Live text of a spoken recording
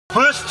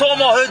First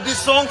time I heard this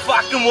song,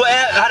 fucking we're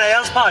at a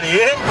house party,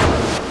 yeah?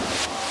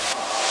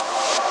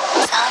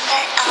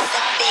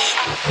 SonderOnTheBeat.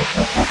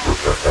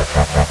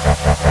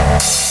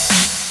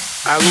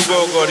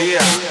 Alugo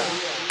Goria.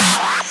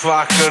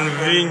 Fucking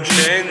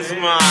Vincenz,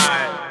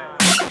 man.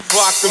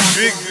 Fucking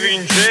Big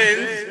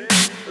Vincenz.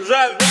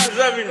 That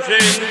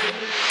Vincenz.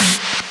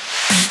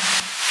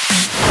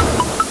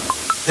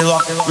 They're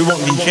like, we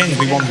want Vincenz.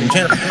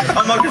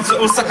 I'm like, it's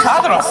the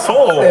car that I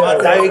saw.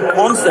 They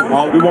constant,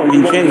 like, we want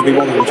Vincenz. I'm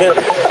like,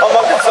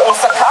 it's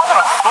the car that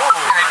I saw.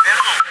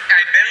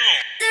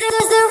 This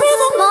is the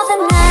rhythm of the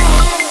night,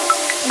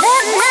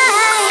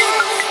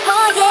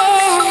 oh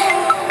yeah,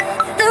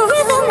 the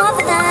rhythm of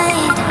the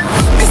night.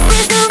 This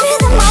is the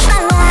rhythm of my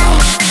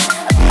life,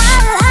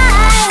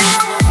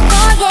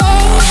 oh yeah,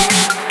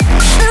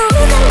 the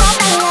rhythm of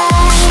my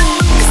life.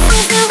 This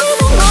is the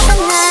rhythm of the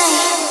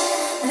night,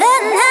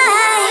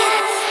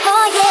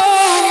 oh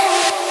yeah,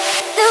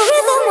 the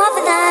rhythm of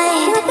the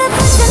night. The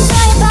person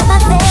joy upon my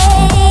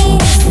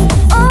face,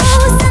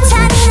 oh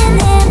sunshine in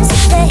an empty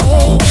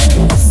place.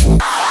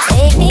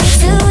 Take me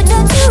to the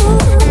two,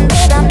 and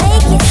babe, I'll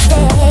make you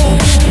stay.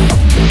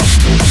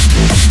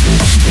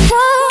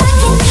 Oh, I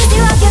can ease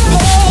you of your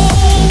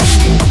pain,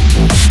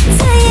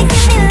 till you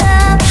give me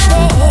love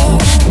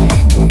again.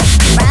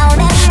 Round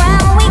and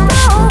round we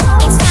go,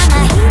 each time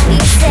I hear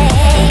you say,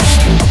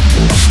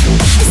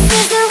 this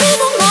is the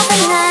rhythm of the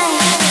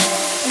night,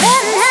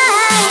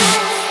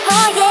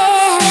 oh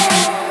yeah,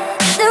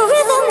 the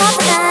rhythm of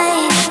the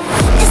night.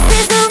 This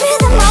is the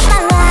rhythm of my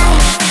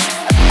life,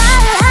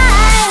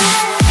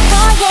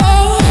 oh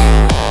yeah,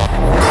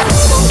 the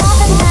rhythm of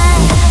the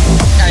night,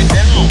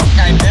 Bello.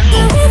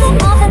 the rhythm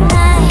of the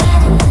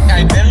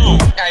night, Bello.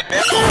 the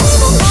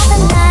rhythm of the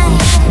night,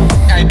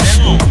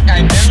 Bello.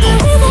 the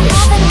rhythm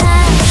of the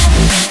night.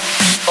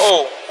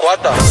 Oh,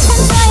 guarda.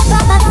 Person